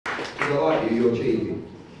I like you, you're cheeky.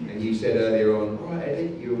 And you said earlier on, right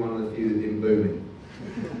Eddie, you were one of the few that didn't boo me.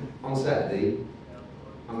 On Saturday,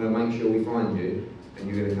 I'm going to make sure we find you, and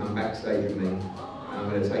you're going to come backstage with me, and I'm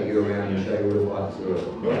going to take you around and show you all the fighters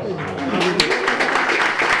who are.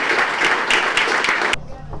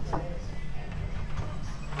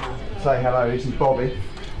 Say hello, this is Bobby.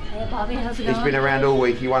 Hey Bobby, how's it going? He's been around all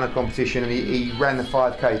week, he won a competition and he ran the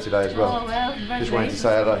 5K today as well. Oh well, just wanted to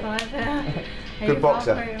say hello. Good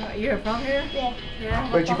boxer. You're from here?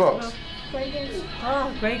 Yeah. Where'd you box?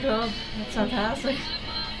 Oh, great club. That's fantastic.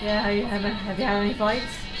 Yeah, have you had any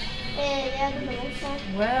fights? Yeah, the most one.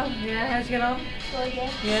 Well, yeah, how'd you get on? Well,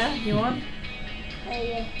 yeah. Yeah, you won?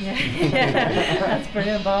 Yeah. Yeah. That's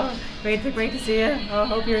brilliant, Bob. Great to see you. I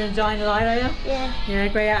hope you're enjoying the night, are you? Yeah. Yeah,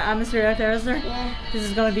 great atmosphere out there, isn't there? Yeah. This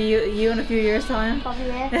is going to be you in a few years' time. Probably,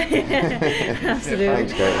 yeah. Absolutely.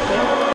 Thanks, Kate.